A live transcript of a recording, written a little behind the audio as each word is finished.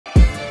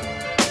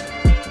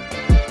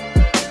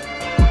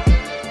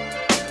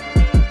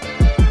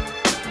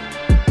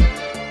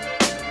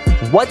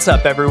What's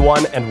up,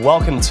 everyone, and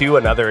welcome to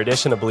another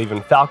edition of Bleav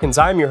in Falcons.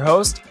 I'm your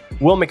host,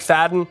 Will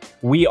McFadden.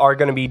 We are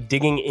going to be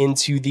digging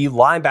into the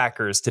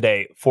linebackers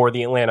today for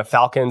the Atlanta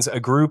Falcons,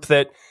 a group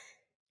that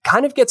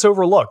kind of gets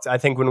overlooked, I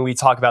think, when we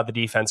talk about the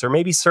defense, or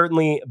maybe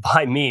certainly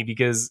by me,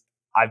 because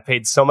I've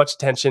paid so much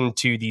attention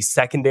to the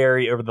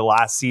secondary over the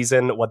last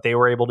season, what they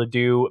were able to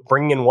do,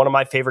 bringing in one of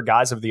my favorite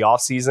guys of the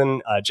offseason,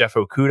 Jeff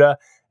Okudah.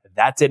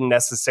 That didn't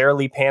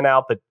necessarily pan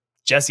out, but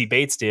Jesse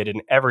Bates did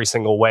in every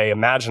single way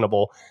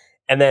imaginable.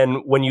 And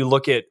then when you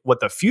look at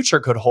what the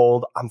future could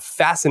hold, I'm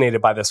fascinated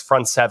by this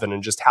front seven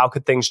and just how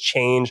could things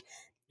change.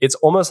 It's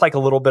almost like a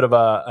little bit of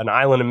an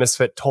island of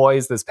misfit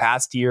toys this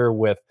past year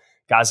with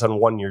guys on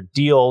one-year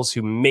deals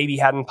who maybe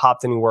hadn't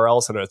popped anywhere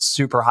else at a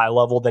super high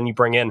level. Then you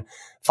bring in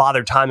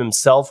Father Time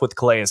himself with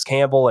Calais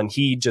Campbell, and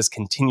he just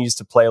continues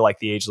to play like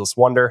the ageless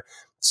wonder.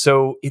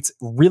 So it's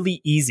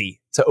really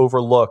easy to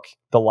overlook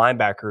the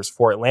linebackers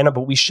for Atlanta,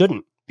 but we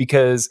shouldn't,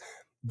 because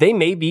they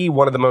may be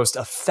one of the most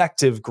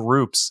effective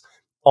groups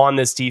on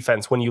this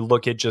defense when you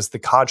look at just the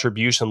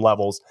contribution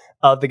levels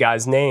of the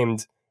guys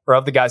named, or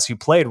of the guys who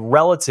played,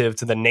 relative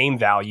to the name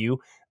value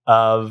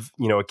of,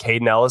 a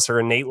Kaden Elliss or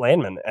a Nate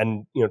Landman.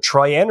 And,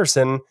 Troy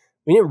Andersen,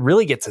 we didn't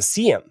really get to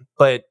see him,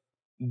 but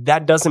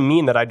that doesn't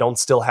mean that I don't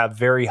still have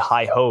very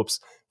high hopes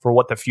for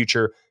what the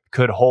future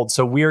could hold.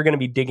 So we are going to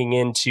be digging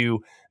into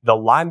the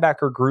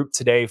linebacker group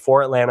today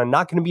for Atlanta.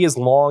 Not going to be as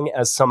long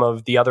as some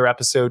of the other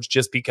episodes,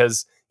 just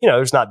because,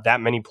 there's not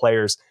that many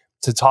players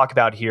to talk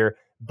about here,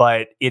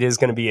 but it is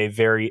going to be a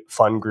very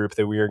fun group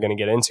that we are going to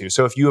get into.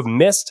 So if you have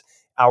missed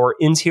our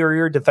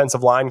interior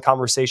defensive line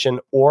conversation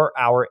or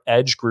our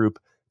edge group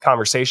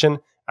conversation,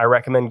 I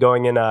recommend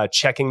going and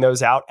checking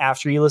those out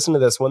after you listen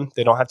to this one.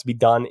 They don't have to be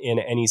done in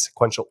any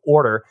sequential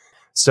order.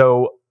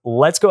 So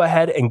let's go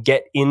ahead and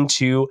get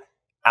into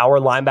our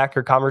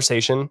linebacker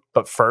conversation.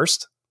 But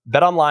first,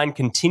 BetOnline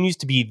continues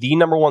to be the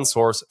number one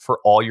source for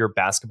all your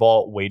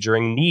basketball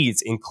wagering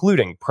needs,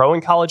 including pro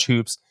and college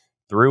hoops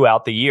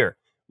throughout the year.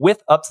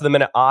 With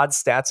up-to-the-minute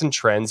odds, stats, and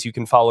trends, you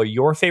can follow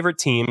your favorite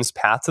team's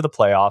path to the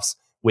playoffs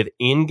with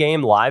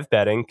in-game live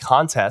betting,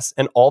 contests,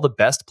 and all the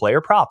best player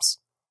props.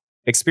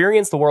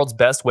 Experience the world's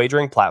best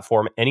wagering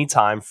platform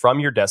anytime from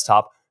your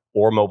desktop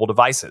or mobile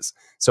devices.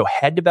 So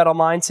head to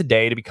BetOnline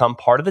today to become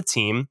part of the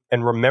team,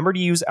 and remember to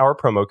use our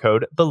promo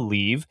code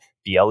Bleav,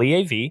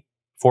 B-L-E-A-V,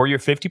 for your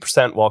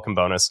 50% welcome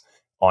bonus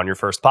on your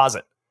first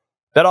deposit.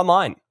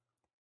 BetOnline.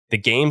 The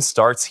game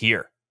starts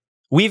here.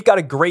 We've got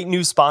a great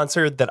new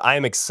sponsor that I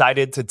am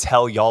excited to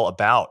tell y'all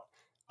about.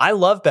 I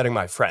love betting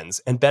my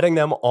friends and betting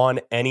them on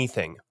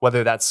anything,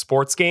 whether that's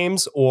sports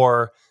games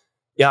or,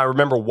 I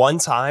remember one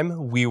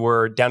time we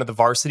were down at the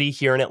Varsity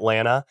here in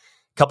Atlanta, a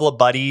couple of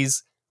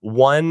buddies,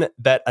 one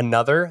bet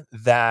another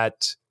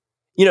that,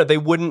 they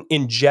wouldn't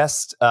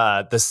ingest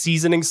the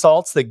seasoning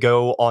salts that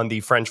go on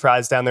the French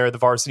fries down there at the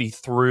Varsity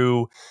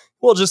through,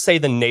 we'll just say,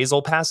 the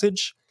nasal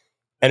passage.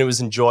 And it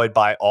was enjoyed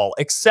by all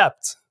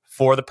except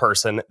for the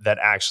person that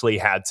actually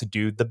had to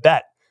do the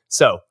bet.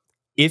 So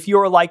if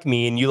you're like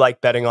me and you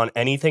like betting on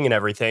anything and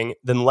everything,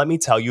 then let me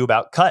tell you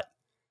about Cut.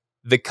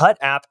 The Cut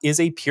app is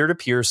a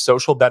peer-to-peer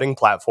social betting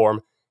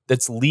platform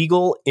that's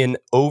legal in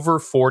over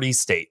 40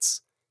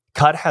 states.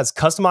 Cut has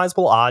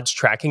customizable odds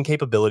tracking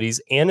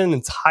capabilities and an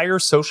entire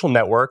social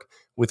network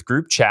with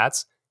group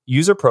chats,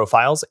 user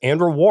profiles, and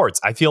rewards.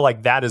 I feel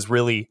like that is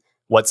really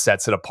what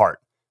sets it apart.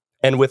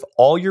 And with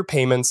all your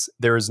payments,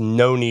 there is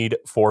no need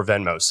for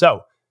Venmo.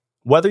 So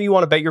whether you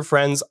want to bet your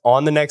friends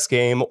on the next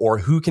game or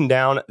who can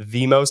down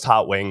the most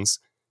hot wings,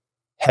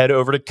 head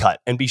over to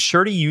Cut and be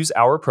sure to use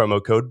our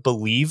promo code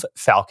Bleav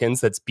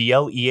Falcons, that's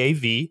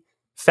B-L-E-A-V,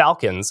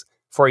 Falcons,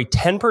 for a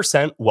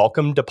 10%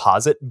 welcome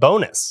deposit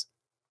bonus.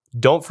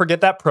 Don't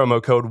forget that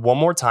promo code one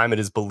more time. It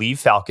is Bleav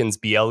Falcons,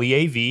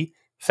 B-L-E-A-V,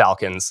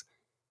 Falcons,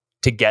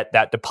 to get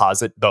that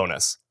deposit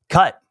bonus.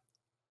 Cut.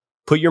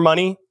 Put your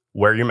money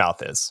where your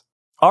mouth is.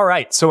 All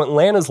right, so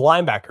Atlanta's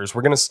linebackers,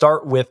 we're going to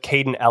start with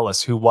Kaden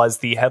Elliss, who was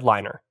the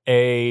headliner,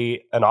 an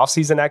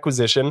offseason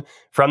acquisition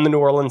from the New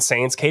Orleans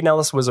Saints. Kaden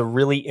Elliss was a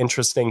really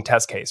interesting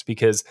test case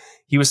because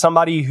he was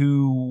somebody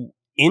who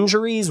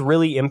injuries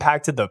really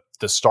impacted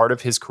the start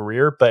of his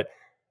career, but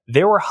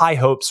there were high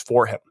hopes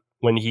for him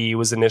when he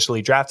was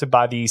initially drafted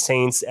by the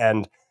Saints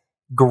and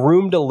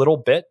groomed a little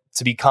bit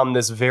to become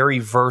this very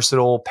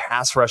versatile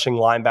pass rushing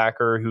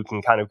linebacker who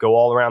can kind of go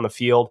all around the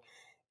field.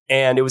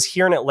 And it was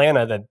here in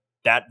Atlanta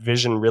that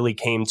vision really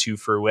came to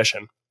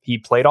fruition. He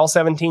played all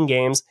 17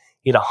 games.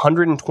 He had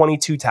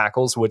 122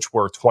 tackles, which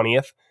were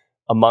 20th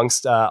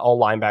amongst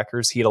all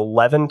linebackers. He had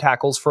 11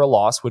 tackles for a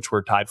loss, which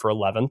were tied for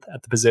 11th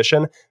at the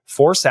position.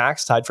 4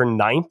 sacks, tied for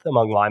 9th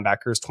among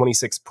linebackers.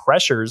 26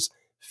 pressures,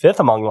 5th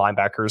among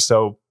linebackers.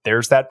 So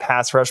there's that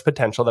pass rush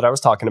potential that I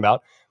was talking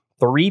about.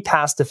 3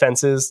 pass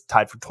defenses,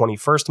 tied for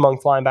 21st among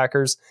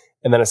linebackers.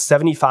 And then a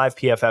 75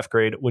 PFF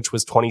grade, which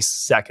was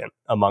 22nd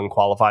among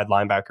qualified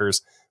linebackers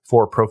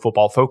for Pro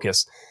Football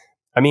Focus.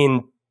 I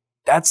mean,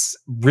 that's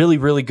really,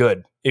 really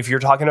good. If you're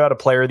talking about a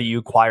player that you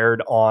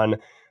acquired on,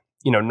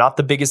 not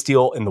the biggest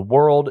deal in the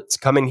world, to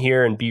come in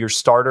here and be your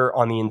starter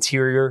on the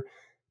interior,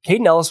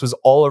 Kaden Elliss was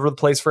all over the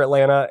place for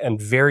Atlanta and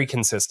very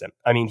consistent.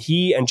 I mean,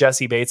 he and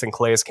Jesse Bates and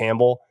Calais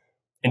Campbell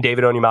and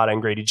David Onyemata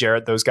and Grady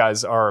Jarrett, those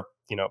guys are,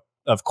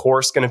 of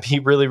course, going to be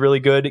really, really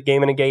good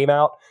game in and game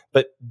out.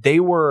 But they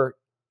were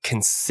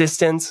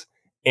consistent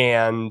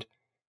and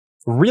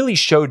really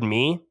showed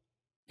me,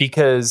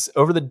 because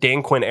over the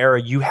Dan Quinn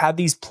era, you had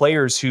these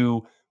players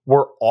who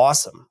were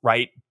awesome,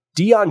 right?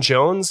 Deion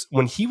Jones,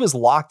 when he was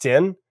locked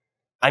in,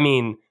 I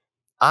mean,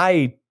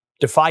 I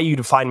defy you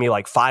to find me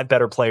like 5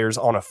 better players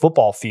on a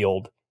football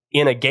field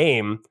in a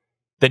game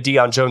that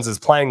Deion Jones is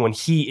playing when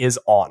he is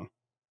on.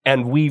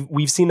 And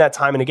we've seen that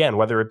time and again,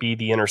 whether it be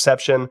the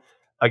interception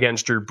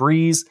against Drew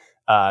Brees,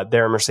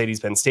 there in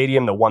Mercedes-Benz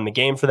Stadium that won the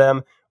game for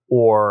them,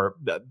 or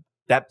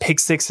that pick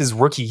six his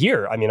rookie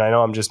year. I mean, I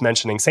know I'm just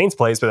mentioning Saints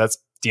plays, but that's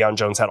Deion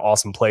Jones had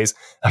awesome plays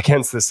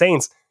against the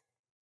Saints.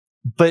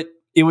 But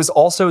it was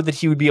also that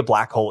he would be a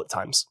black hole at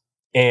times.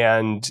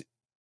 And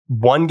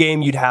one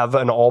game you'd have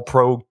an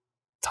all-pro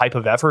type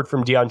of effort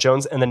from Deion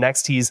Jones, and the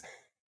next he's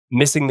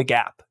missing the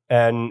gap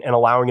and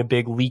allowing a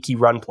big leaky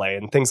run play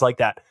and things like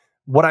that.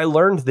 What I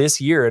learned this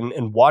year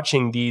and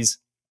watching these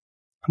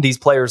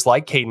players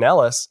like Kaden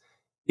Elliss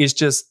is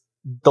just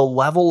the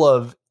level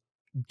of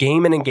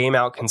game in and game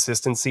out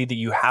consistency that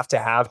you have to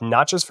have,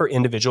 not just for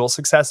individual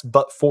success,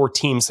 but for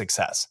team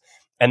success.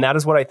 And that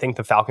is what I think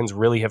the Falcons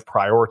really have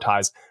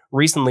prioritized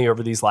recently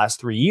over these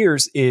last 3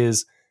 years,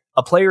 is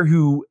a player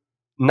who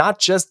not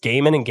just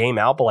game in and game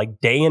out, but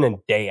like day in and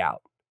day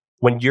out.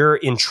 When you're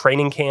in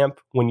training camp,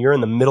 when you're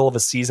in the middle of a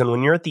season,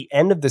 when you're at the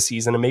end of the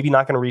season and maybe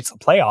not going to reach the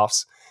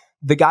playoffs,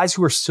 the guys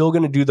who are still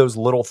going to do those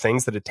little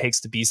things that it takes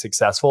to be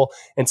successful.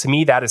 And to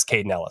me, that is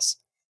Kaden Elliss.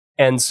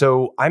 And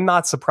so I'm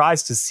not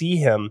surprised to see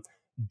him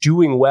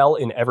doing well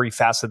in every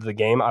facet of the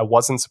game. I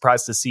wasn't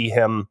surprised to see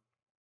him,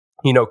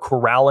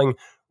 corralling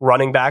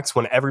running backs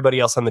when everybody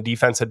else on the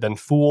defense had been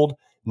fooled,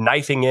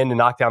 knifing in to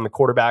knock down the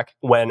quarterback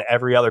when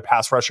every other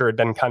pass rusher had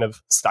been kind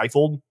of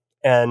stifled.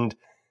 And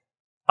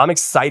I'm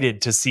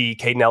excited to see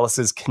Kaden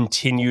Ellis's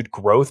continued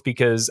growth,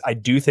 because I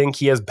do think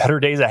he has better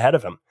days ahead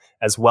of him.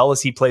 As well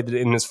as he played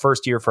in his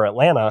first year for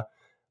Atlanta,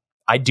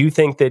 I do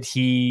think that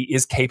he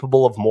is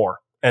capable of more.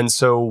 And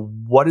so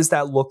what does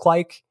that look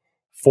like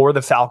for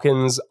the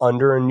Falcons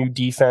under a new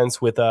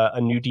defense with a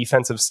new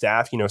defensive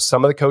staff?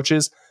 Some of the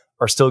coaches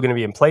are still going to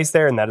be in place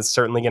there, and that is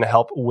certainly going to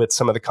help with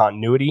some of the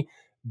continuity.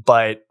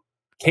 But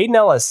Kaden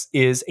Elliss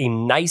is a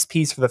nice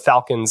piece for the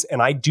Falcons.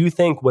 And I do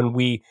think when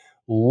we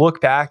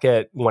look back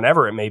at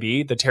whenever it may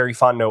be, the Terry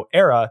Fontenot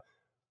era,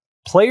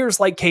 players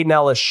like Kaden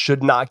Elliss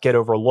should not get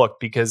overlooked,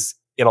 because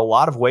in a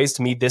lot of ways,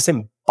 to me, this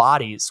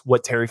embodies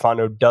what Terry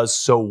Fontenot does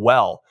so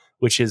well,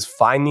 which is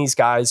find these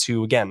guys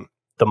who, again,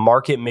 the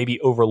market may be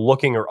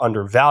overlooking or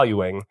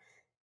undervaluing,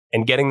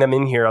 and getting them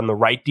in here on the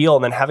right deal,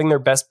 and then having their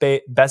best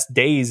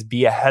days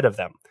be ahead of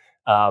them.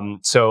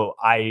 So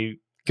I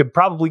could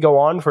probably go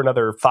on for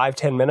another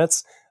 5-10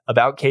 minutes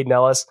about Kaden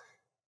Elliss.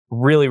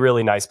 Really,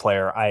 really nice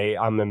player.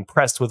 I'm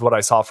impressed with what I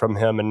saw from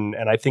him, and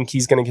I think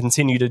he's going to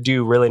continue to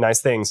do really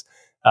nice things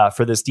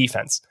for this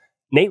defense.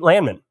 Nate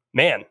Landman,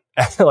 man,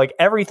 like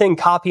everything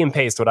copy and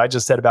paste what I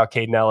just said about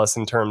Kaden Elliss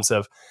in terms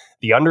of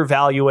the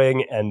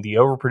undervaluing and the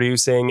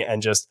overproducing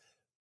and just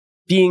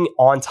being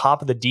on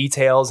top of the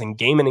details and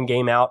game in and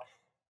game out.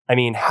 I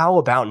mean, how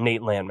about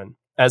Nate Landman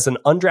as an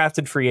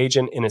undrafted free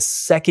agent in his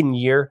second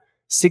year?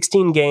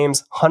 16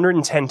 games,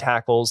 110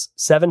 tackles,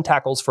 7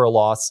 tackles for a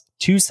loss,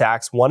 2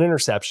 sacks, 1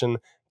 interception,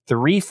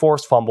 3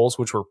 forced fumbles,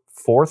 which were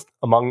 4th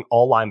among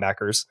all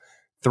linebackers,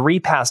 3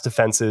 pass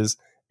defenses,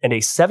 and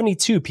a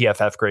 72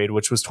 PFF grade,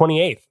 which was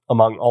 28th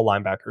among all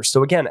linebackers.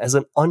 So again, as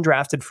an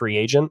undrafted free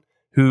agent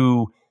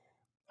who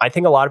I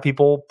think a lot of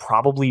people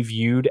probably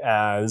viewed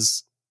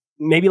as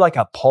maybe like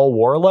a Paul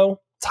Warlow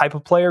type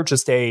of player,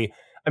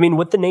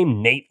 with the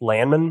name Nate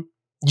Landman,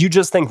 you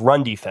just think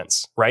run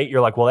defense, right?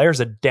 You're like, well,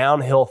 there's a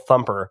downhill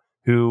thumper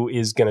who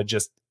is going to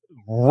just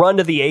run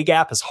to the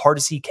A-gap as hard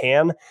as he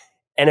can.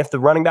 And if the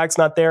running back's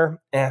not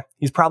there,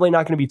 he's probably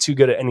not going to be too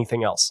good at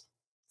anything else.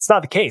 It's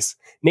not the case.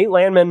 Nate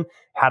Landman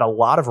had a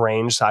lot of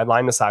range,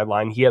 sideline to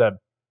sideline. He had a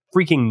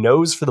freaking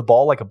nose for the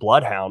ball like a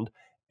bloodhound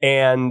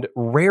and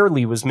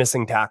rarely was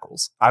missing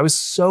tackles. I was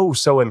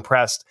so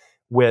impressed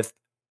with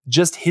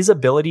just his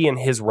ability and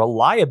his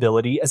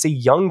reliability as a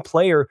young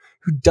player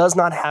who does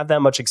not have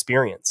that much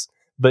experience.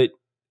 But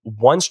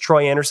once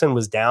Troy Andersen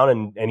was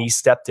down and he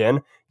stepped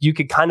in, you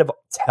could kind of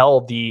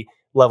tell the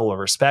level of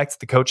respect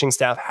the coaching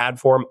staff had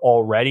for him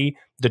already,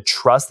 the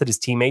trust that his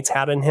teammates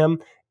had in him,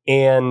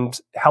 and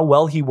how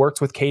well he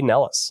worked with Kaden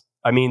Elliss.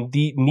 I mean,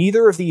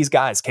 neither of these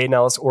guys, Kaden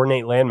Elliss or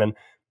Nate Landman,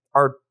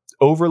 are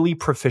overly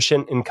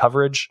proficient in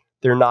coverage.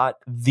 They're not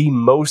the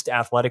most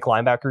athletic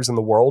linebackers in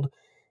the world,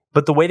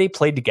 but the way they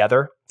played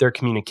together, their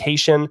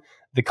communication,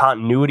 the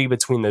continuity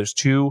between those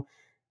two,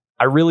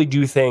 I really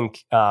do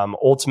think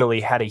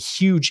ultimately had a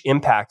huge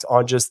impact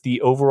on just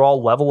the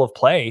overall level of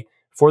play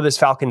for this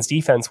Falcons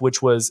defense,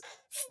 which was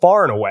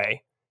far and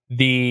away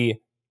the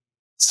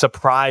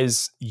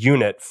surprise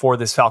unit for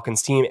this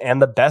Falcons team and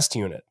the best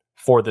unit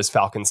for this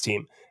Falcons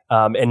team.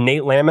 And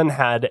Nate Landman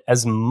had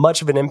as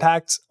much of an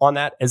impact on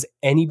that as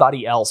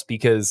anybody else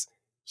because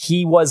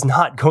he was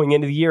not going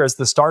into the year as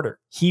the starter.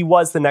 He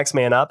was the next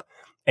man up,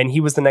 and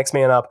he was the next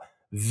man up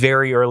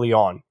very early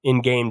on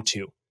in game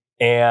 2.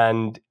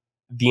 And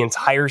the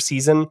entire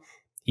season,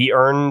 he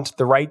earned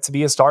the right to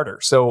be a starter.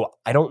 So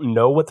I don't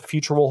know what the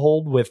future will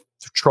hold with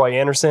Troy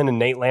Andersen and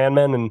Nate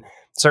Landman, and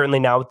certainly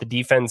now with the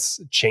defense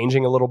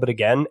changing a little bit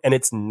again. And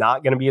it's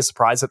not going to be a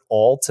surprise at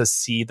all to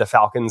see the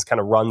Falcons kind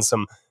of run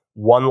some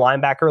one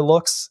linebacker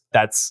looks.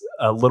 That's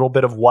a little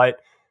bit of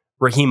what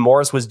Raheem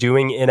Morris was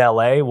doing in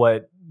LA,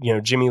 what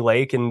Jimmy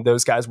Lake and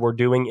those guys were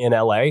doing in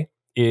LA,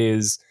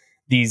 is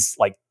these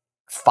like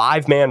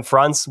 5-man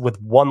fronts with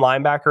one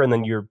linebacker and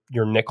then your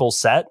nickel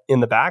set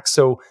in the back.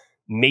 So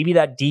maybe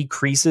that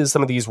decreases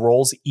some of these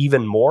roles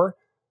even more.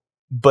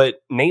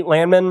 But Nate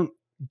Landman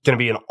going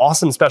to be an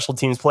awesome special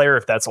teams player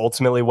if that's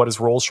ultimately what his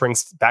role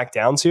shrinks back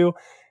down to.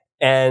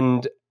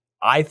 And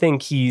I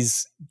think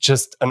he's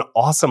just an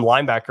awesome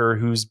linebacker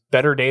whose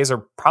better days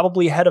are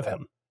probably ahead of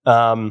him.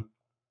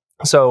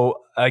 So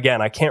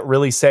again, I can't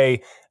really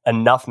say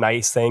enough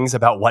nice things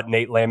about what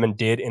Nate Landman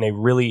did in a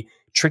really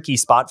tricky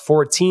spot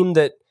for a team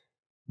that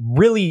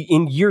really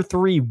in year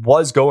 3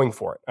 was going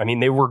for it. I mean,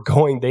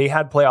 they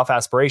had playoff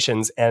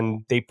aspirations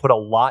and they put a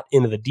lot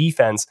into the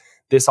defense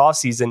this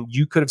offseason.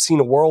 You could have seen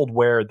a world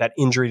where that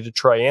injury to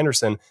Troy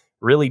Andersen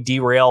really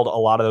derailed a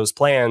lot of those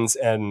plans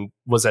and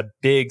was a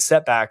big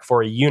setback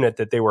for a unit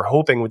that they were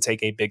hoping would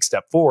take a big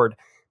step forward.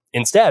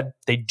 Instead,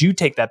 they do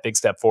take that big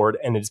step forward,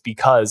 and it's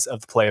because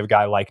of the play of a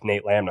guy like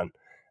Nate Landman.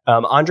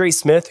 Andre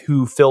Smith,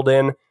 who filled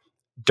in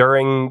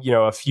during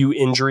a few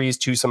injuries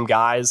to some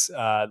guys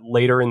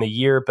later in the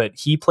year, but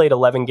he played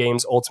 11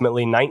 games,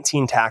 ultimately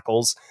 19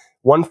 tackles,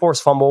 1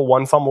 forced fumble,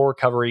 1 fumble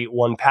recovery,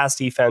 1 pass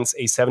defense,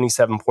 a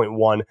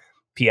 77.1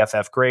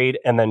 PFF grade.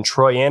 And then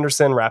Troy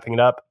Andersen wrapping it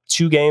up,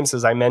 2 games,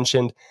 as I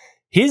mentioned.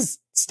 His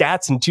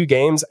stats in 2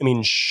 games,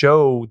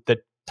 show the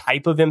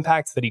type of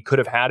impact that he could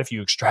have had if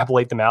you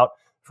extrapolate them out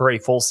for a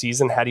full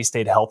season had he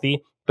stayed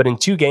healthy. But in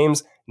 2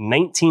 games,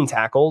 19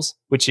 tackles,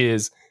 which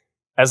is,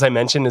 as I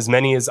mentioned, as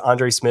many as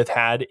Andre Smith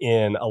had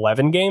in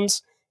 11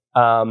 games.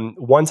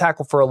 1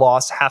 tackle for a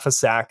loss, half a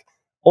sack,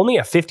 only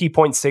a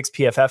 50.6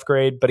 PFF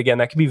grade. But again,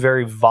 that can be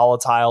very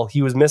volatile.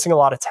 He was missing a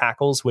lot of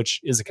tackles,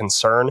 which is a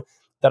concern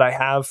that I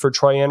have for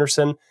Troy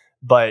Andersen.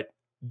 But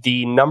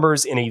the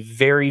numbers in a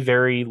very,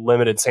 very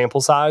limited sample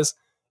size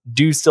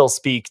do still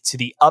speak to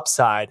the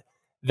upside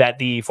that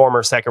the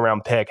former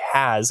 2nd-round pick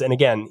has. And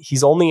again,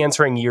 he's only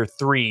entering year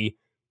 3.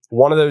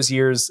 One of those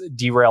years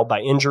derailed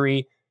by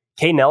injury.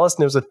 Kaden Elliss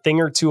knows a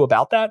thing or two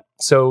about that.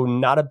 So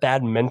not a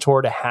bad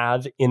mentor to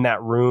have in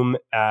that room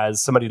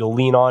as somebody to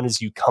lean on as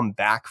you come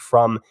back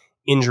from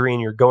injury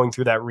and you're going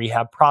through that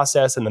rehab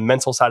process and the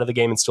mental side of the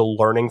game and still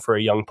learning for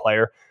a young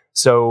player.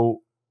 So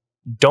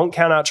don't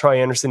count out Troy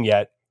Andersen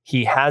yet.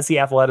 He has the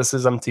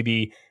athleticism to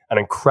be an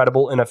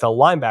incredible NFL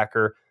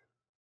linebacker.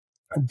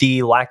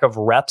 The lack of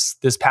reps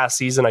this past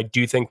season, I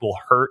do think will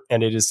hurt.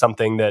 And it is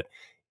something that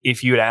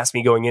if you had asked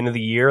me going into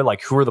the year,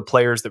 like who are the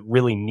players that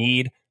really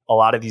need a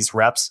lot of these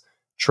reps,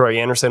 Troy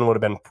Andersen would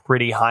have been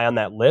pretty high on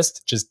that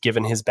list, just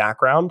given his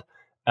background.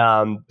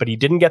 But he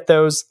didn't get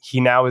those. He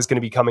now is going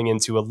to be coming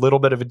into a little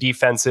bit of a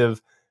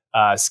defensive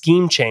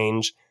scheme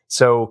change.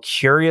 So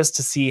curious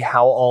to see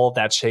how all of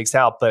that shakes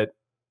out. But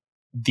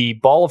the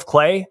ball of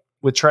clay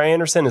with Troy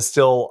Andersen is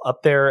still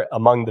up there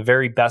among the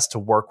very best to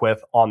work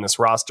with on this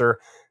roster.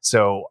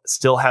 So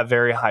still have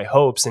very high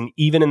hopes. And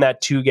even in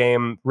that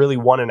 2-game, really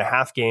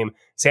 1.5 game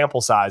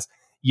sample size,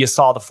 you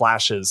saw the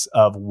flashes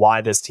of why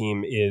this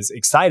team is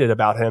excited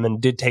about him and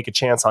did take a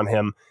chance on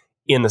him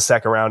in the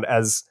 2nd round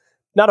as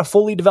not a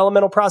fully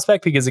developmental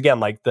prospect, because again,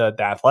 like the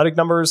athletic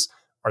numbers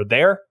are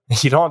there.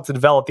 You don't have to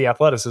develop the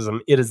athleticism.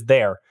 It is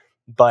there.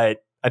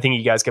 But I think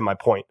you guys get my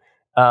point.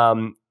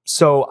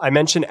 So I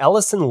mentioned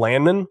Elliss and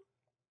Landman.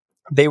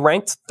 They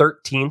ranked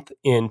 13th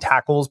in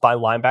tackles by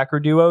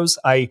linebacker duos.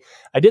 I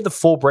did the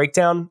full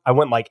breakdown. I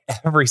went like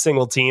every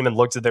single team and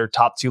looked at their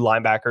top 2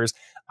 linebackers.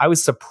 I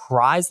was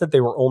surprised that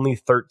they were only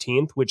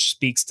 13th, which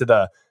speaks to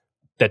the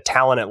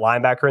talent at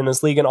linebacker in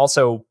this league. And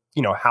also,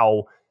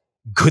 how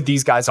good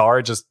these guys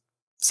are just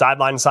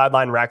sideline to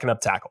sideline racking up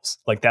tackles.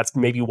 Like that's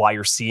maybe why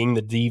you're seeing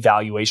the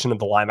devaluation of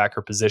the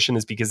linebacker position,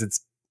 is because it's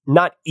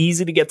not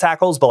easy to get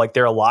tackles, but like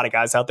there are a lot of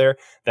guys out there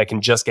that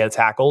can just get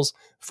tackles.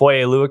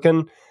 Foye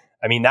Oluokun,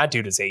 that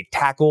dude is a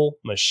tackle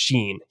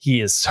machine.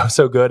 He is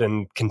so good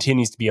and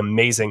continues to be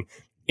amazing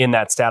in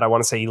that stat. I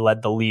want to say he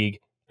led the league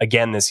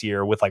again this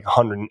year with like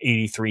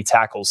 183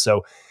 tackles.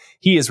 So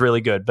he is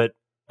really good. But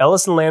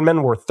Elliss and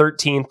Landman were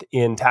 13th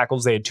in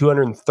tackles. They had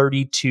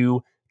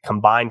 232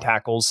 combined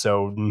tackles.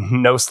 So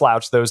no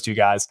slouch, those 2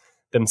 guys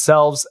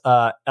themselves.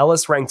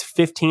 Elliss ranked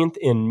 15th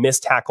in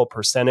missed tackle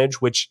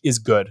percentage, which is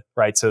good,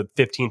 right? So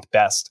 15th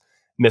best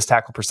missed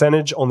tackle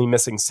percentage, only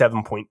missing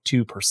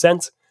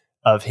 7.2%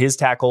 of his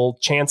tackle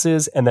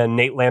chances. And then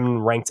Nate Landman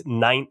ranked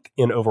 9th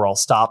in overall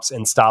stops,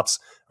 and stops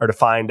are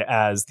defined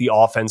as the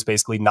offense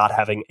basically not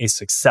having a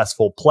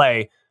successful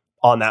play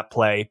on that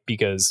play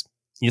because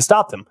you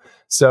stopped them.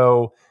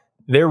 So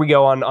there we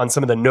go on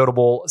some of the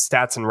notable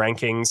stats and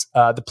rankings.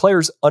 The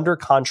players under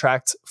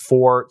contract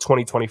for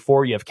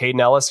 2024, you have Kaden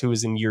Elliss, who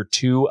is in year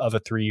 2 of a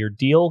 3-year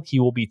deal. He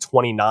will be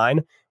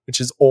 29, which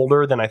is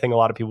older than I think a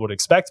lot of people would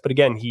expect. But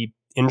again,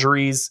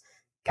 injuries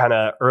kind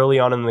of early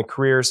on in the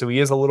career, so he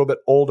is a little bit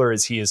older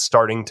as he is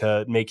starting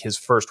to make his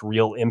first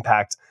real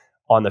impact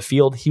on the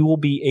field. He will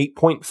be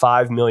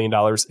 $8.5 million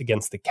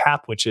against the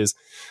cap, which is,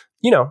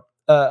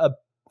 a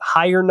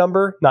higher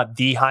number, not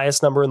the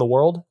highest number in the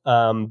world,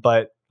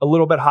 but a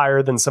little bit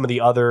higher than some of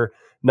the other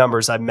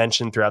numbers I've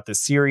mentioned throughout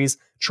this series.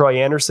 Troy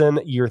Andersen,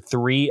 year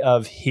 3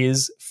 of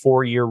his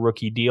 4-year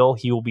rookie deal.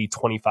 He will be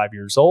 25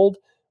 years old,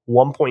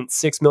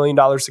 $1.6 million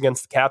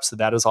against the cap, so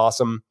that is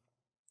awesome.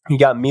 You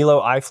got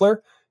Milo Eifler,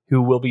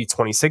 who will be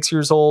 26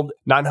 years old,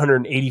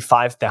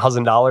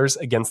 $985,000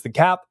 against the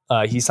cap.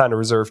 He signed a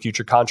reserve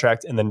future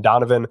contract. And then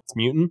Donovan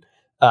Mutant,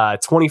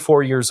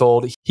 24 years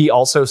old. He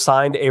also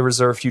signed a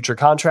reserve future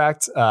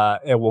contract.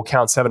 It will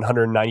count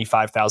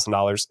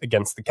 $795,000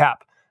 against the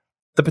cap.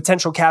 The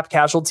potential cap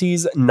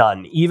casualties,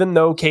 none. Even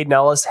though Kaden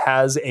Elliss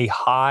has a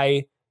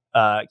high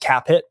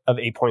cap hit of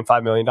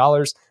 $8.5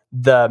 million,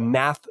 the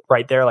math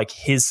right there, like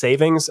his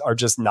savings are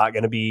just not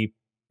going to be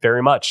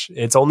very much.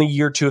 It's only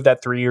year 2 of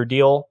that 3-year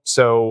deal.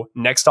 So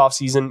next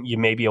offseason, you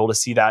may be able to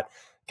see that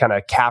kind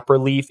of cap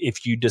relief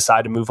if you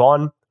decide to move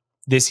on.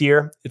 This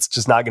year, it's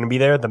just not going to be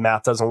there. The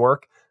math doesn't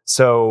work.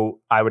 So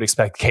I would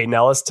expect Kaden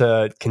Elliss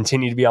to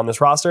continue to be on this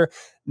roster,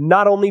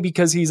 not only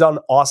because he's an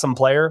awesome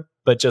player,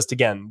 but just,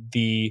 again,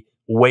 the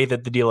way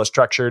that the deal is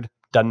structured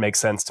doesn't make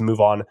sense to move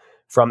on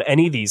from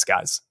any of these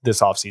guys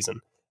this offseason.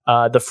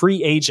 The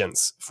free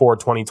agents for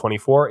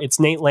 2024,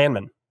 it's Nate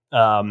Landman.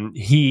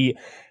 He,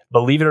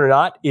 believe it or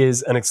not,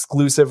 is an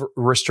exclusive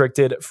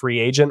restricted free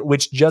agent,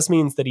 which just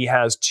means that he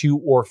has 2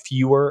 or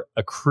fewer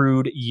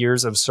accrued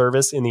years of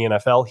service in the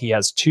NFL. He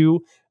has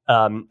 2.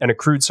 An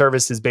accrued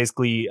service is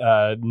basically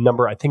a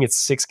number, I think it's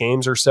 6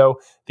 games or so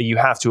that you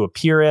have to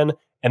appear in.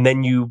 And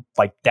then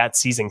that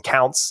season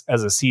counts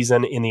as a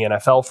season in the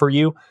NFL for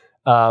you.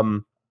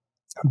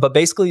 But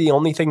basically the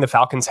only thing the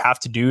Falcons have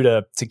to do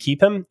to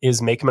keep him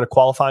is make him a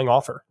qualifying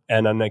offer.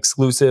 And an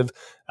exclusive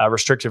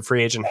restricted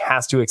free agent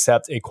has to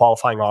accept a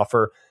qualifying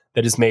offer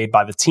that is made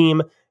by the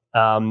team.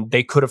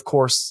 They could, of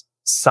course,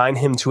 sign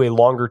him to a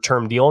longer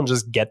term deal and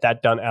just get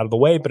that done out of the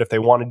way. But if they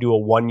want to do a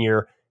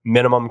 1-year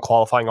minimum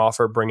qualifying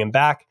offer, bring him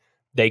back,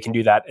 they can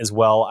do that as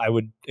well. I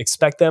would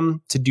expect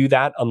them to do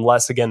that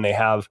unless, again, they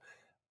have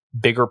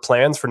bigger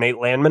plans for Nate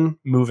Landman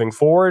moving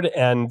forward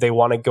and they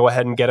want to go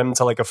ahead and get him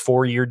to like a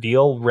 4-year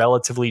deal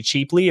relatively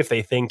cheaply. If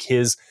they think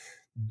his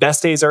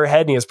best days are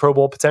ahead and he has Pro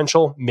Bowl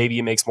potential, maybe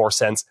it makes more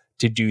sense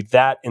to do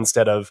that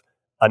instead of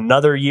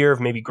another year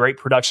of maybe great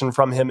production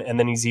from him, and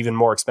then he's even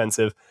more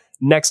expensive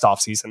next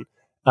offseason.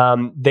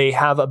 They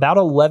have about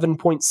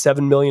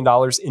 $11.7 million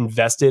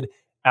invested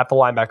at the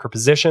linebacker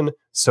position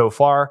so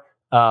far.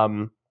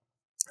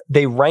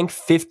 They rank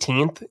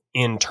 15th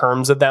in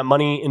terms of that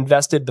money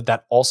invested, but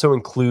that also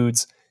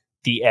includes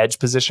the edge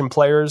position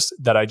players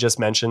that I just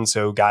mentioned.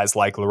 So guys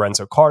like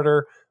Lorenzo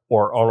Carter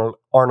or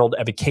Arnold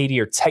Ebiketie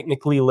are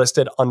technically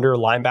listed under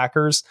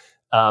linebackers.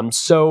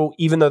 So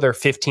even though they're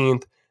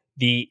 15th,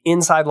 the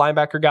inside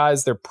linebacker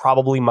guys, they're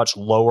probably much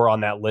lower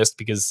on that list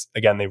because,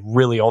 again, they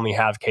really only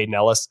have Kaden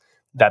Elliss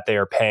that they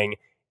are paying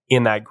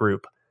in that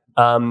group.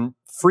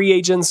 Free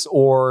agents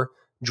or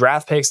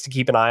draft picks to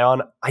keep an eye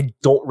on, I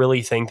don't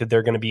really think that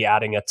they're going to be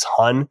adding a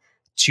ton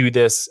to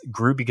this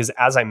group because,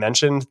 as I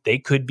mentioned, they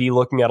could be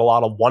looking at a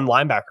lot of 1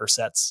 linebacker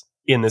sets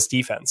in this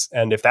defense.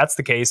 And if that's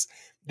the case,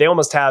 they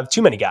almost have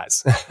too many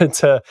guys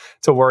to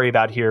worry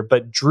about here.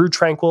 But Drew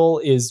Tranquill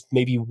is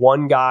maybe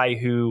one guy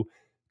who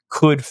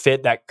could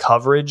fit that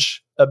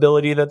coverage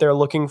ability that they're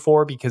looking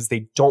for because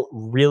they don't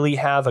really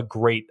have a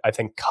great, I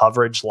think,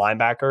 coverage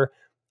linebacker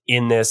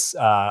in this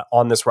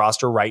on this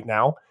roster right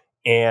now.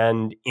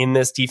 And in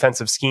this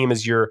defensive scheme,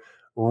 as you're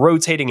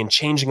rotating and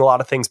changing a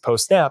lot of things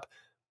post-snap,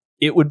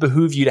 it would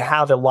behoove you to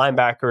have a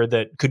linebacker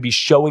that could be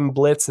showing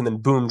blitz and then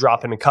boom,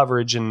 drop into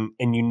coverage. And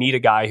you need a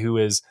guy who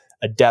is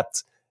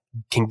adept,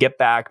 can get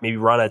back, maybe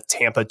run a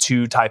Tampa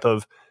 2 type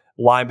of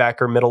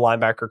linebacker, middle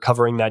linebacker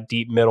covering that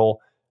deep middle.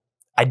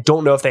 I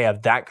don't know if they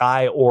have that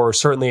guy or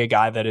certainly a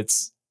guy that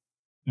it's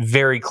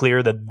very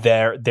clear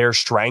that their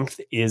strength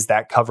is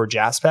that coverage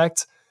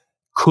aspect.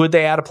 Could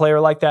they add a player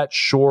like that?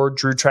 Sure.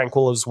 Drew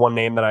Tranquill is one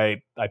name that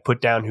I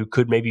put down who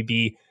could maybe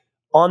be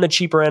on the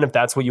cheaper end if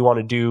that's what you want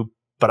to do.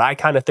 But I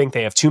kind of think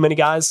they have too many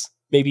guys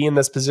maybe in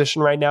this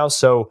position right now.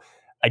 So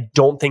I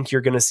don't think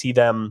you're going to see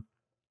them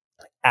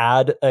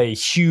add a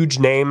huge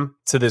name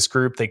to this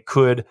group. They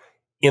could,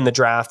 in the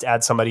draft,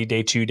 add somebody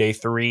day 2, day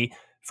 3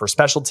 for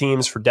special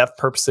teams, for depth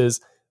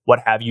purposes, what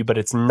have you. But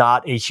it's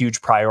not a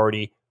huge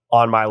priority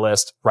on my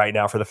list right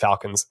now for the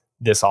Falcons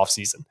this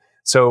offseason.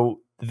 So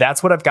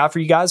that's what I've got for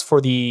you guys for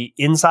the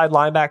inside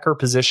linebacker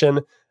position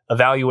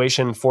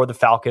evaluation for the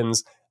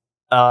Falcons.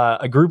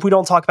 A group we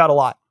don't talk about a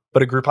lot,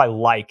 but a group I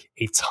like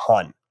a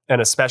ton. And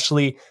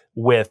especially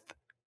with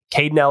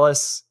Kaden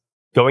Elliss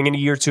going into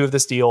year 2 of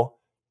this deal,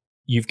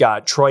 You've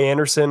got Troy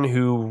Andersen,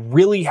 who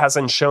really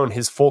hasn't shown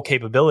his full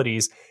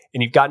capabilities.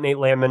 And you've got Nate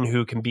Landman,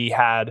 who can be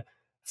had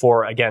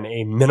for, again,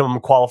 a minimum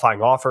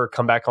qualifying offer,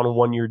 come back on a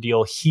 1-year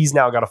deal. He's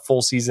now got a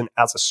full season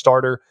as a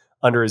starter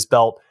under his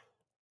belt.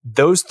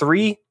 Those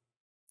three,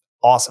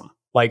 awesome.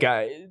 Like,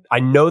 I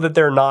know that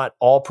they're not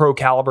all pro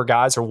caliber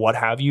guys or what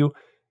have you,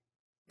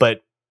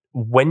 but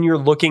when you're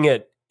looking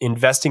at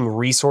investing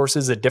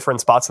resources at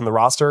different spots in the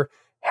roster,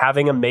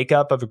 having a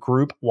makeup of a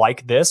group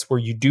like this, where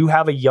you do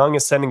have a young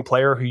ascending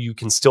player who you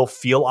can still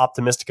feel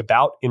optimistic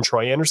about in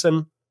Troy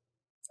Andersen,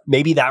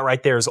 maybe that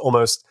right there is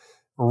almost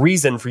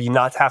reason for you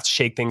not to have to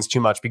shake things too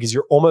much, because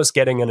you're almost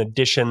getting an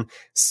addition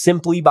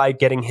simply by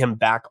getting him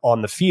back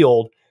on the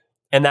field.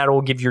 And that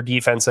will give your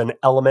defense an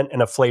element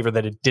and a flavor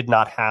that it did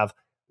not have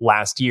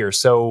last year.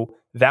 So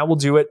that will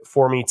do it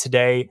for me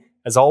today.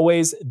 As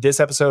always, this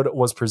episode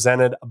was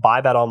presented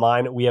by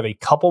BetOnline. We have a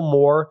couple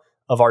more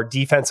of our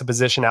defensive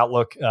position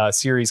outlook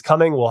series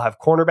coming. We'll have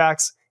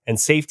cornerbacks and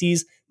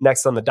safeties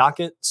next on the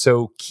docket.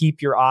 So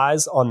keep your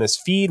eyes on this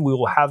feed. We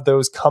will have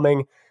those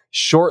coming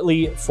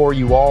shortly for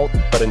you all.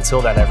 But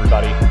until then,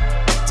 everybody,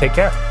 take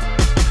care.